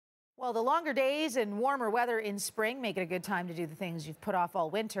Well, the longer days and warmer weather in spring make it a good time to do the things you've put off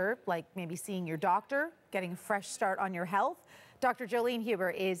all winter, like maybe seeing your doctor, getting a fresh start on your health. Dr. Joelene Huber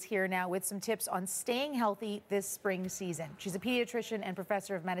is here now with some tips on staying healthy this spring season. She's a pediatrician and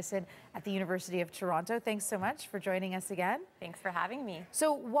professor of medicine at the University of Toronto. Thanks so much for joining us again. Thanks for having me.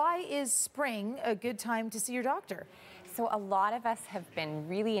 So why is spring a good time to see your doctor? So a lot of us have been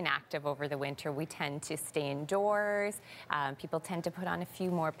really inactive over the winter. We tend to stay indoors. People tend to put on a few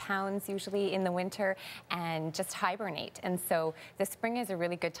more pounds usually in the winter and just hibernate. And so the spring is a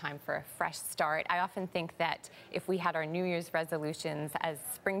really good time for a fresh start. I often think that if we had our New Year's resolutions as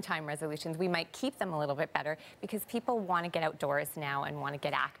springtime resolutions, we might keep them a little bit better because people want to get outdoors now and want to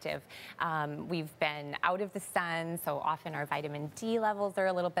get active. We've been out of the sun, so often our vitamin D levels are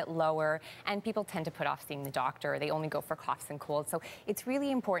a little bit lower, and people tend to put off seeing the doctor. They only go for coughs and colds. So it's really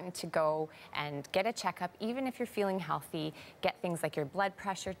important to go and get a checkup, even if you're feeling healthy. Get things like your blood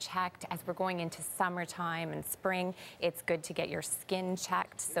pressure checked. As we're going into summertime and spring, it's good to get your skin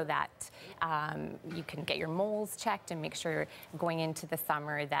checked so that you can get your moles checked and make sure going into the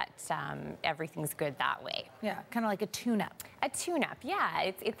summer that everything's good that way. Yeah, kind of like a tune-up. A tune-up, yeah.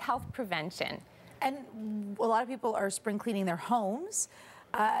 It's health prevention. And a lot of people are spring cleaning their homes.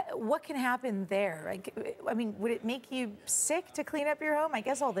 What can happen there? Like, I mean, would it make you sick to clean up your home? I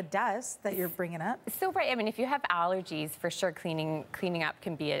guess all the dust that you're bringing up. So, right, I mean, if you have allergies, for sure cleaning up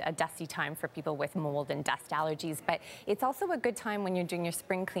can be a dusty time for people with mold and dust allergies. But it's also a good time when you're doing your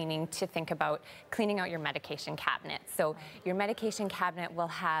spring cleaning to think about cleaning out your medication cabinet. So your medication cabinet will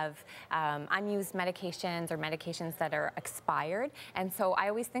have unused medications or medications that are expired. And so I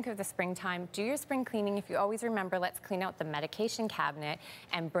always think of the springtime, do your spring cleaning. If you always remember, let's clean out the medication cabinet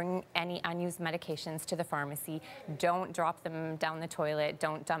and bring any unused medications to the pharmacy. Don't drop them down the toilet.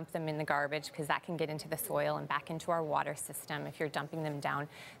 Don't dump them in the garbage because that can get into the soil and back into our water system if you're dumping them down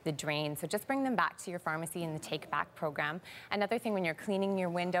the drain. So just bring them back to your pharmacy in the Take Back program. Another thing, when you're cleaning your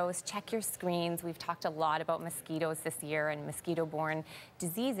windows, check your screens. We've talked a lot about mosquitoes this year and mosquito-borne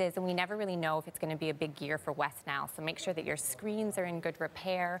diseases, and we never really know if it's going to be a big year for West Nile. So make sure that your screens are in good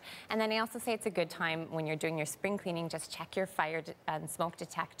repair. And then I also say it's a good time when you're doing your spring cleaning, just check your fire and smoke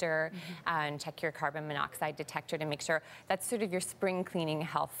detector and check your carbon monoxide detector to make sure that's sort of your spring cleaning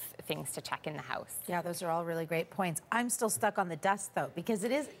health things to check in the house. Yeah, those are all really great points. I'm still stuck on the dust though, because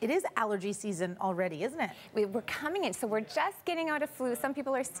it is allergy season already, isn't it? We're coming in, so we're just getting out of flu. Some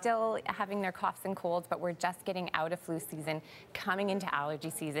people are still having their coughs and colds, but we're just getting out of flu season, coming into allergy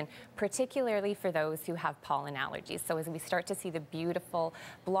season, particularly for those who have pollen allergies. So as we start to see the beautiful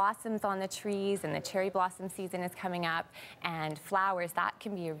blossoms on the trees and the cherry blossom season is coming up and flowers, that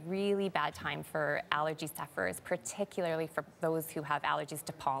can be a really bad time for allergy sufferers, particularly for those who have allergies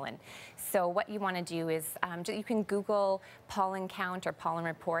to pollen. So what you want to do is you can Google pollen count or pollen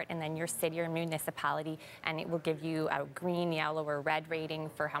report and then your city or municipality, and it will give you a green, yellow, or red rating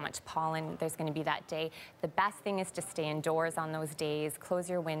for how much pollen there's going to be that day. The best thing is to stay indoors on those days,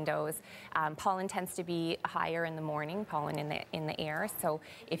 close your windows. Pollen tends to be higher in the morning, pollen in the air, so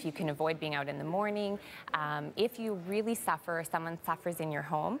if you can avoid being out in the morning. If you really suffer, someone suffers in your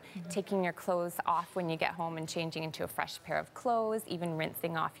home, taking your clothes off when you get home and changing into a fresh pair of clothes, even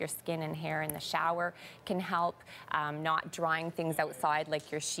rinsing off your skin and hair in the shower can help. Not drying things outside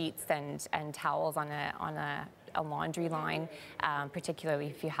like your sheets and towels on a laundry line, particularly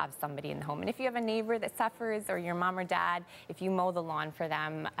if you have somebody in the home. And if you have a neighbor that suffers, or your mom or dad, if you mow the lawn for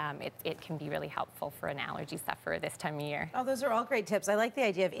them, it can be really helpful for an allergy sufferer this time of year. Oh, those are all great tips. I like the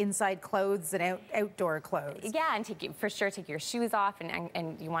idea of inside clothes and outdoor clothes. Yeah, and for sure take your shoes off,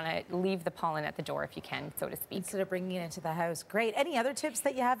 and you want to leave the pollen at the door if you can, so to speak. Instead of bringing it into the house. Great. Any other tips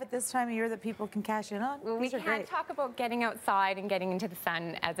that you have at this time of year that people can cash in on? Well, we can't talk about getting outside and getting into the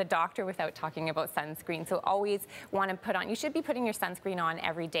sun as a doctor without talking about sunscreen. So always want to put on, you should be putting your sunscreen on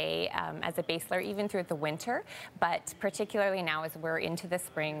every day as a base layer, even through the winter, but particularly now as we're into the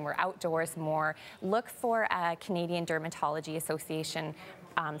spring, we're outdoors more. Look for a Canadian Dermatology Association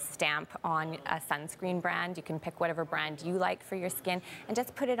stamp on a sunscreen brand. You can pick whatever brand you like for your skin and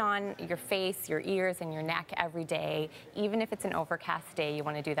just put it on your face, your ears, and your neck every day. Even if it's an overcast day, you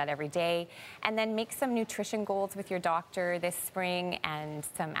want to do that every day. And then make some nutrition goals with your doctor this spring and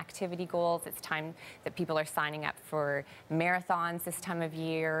some activity goals. It's time that people are signing up for marathons this time of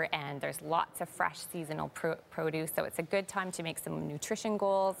year, and there's lots of fresh seasonal produce. So it's a good time to make some nutrition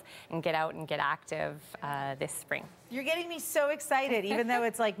goals and get out and get active this spring. You're getting me so excited, even though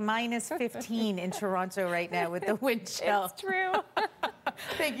it's like minus 15 in Toronto right now with the wind chill. It's true.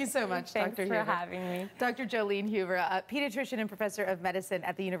 Thank you so much, Dr. Huber. Thanks for having me. Dr. Joelene Huber, a pediatrician and professor of medicine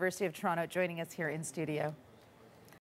at the University of Toronto, joining us here in studio.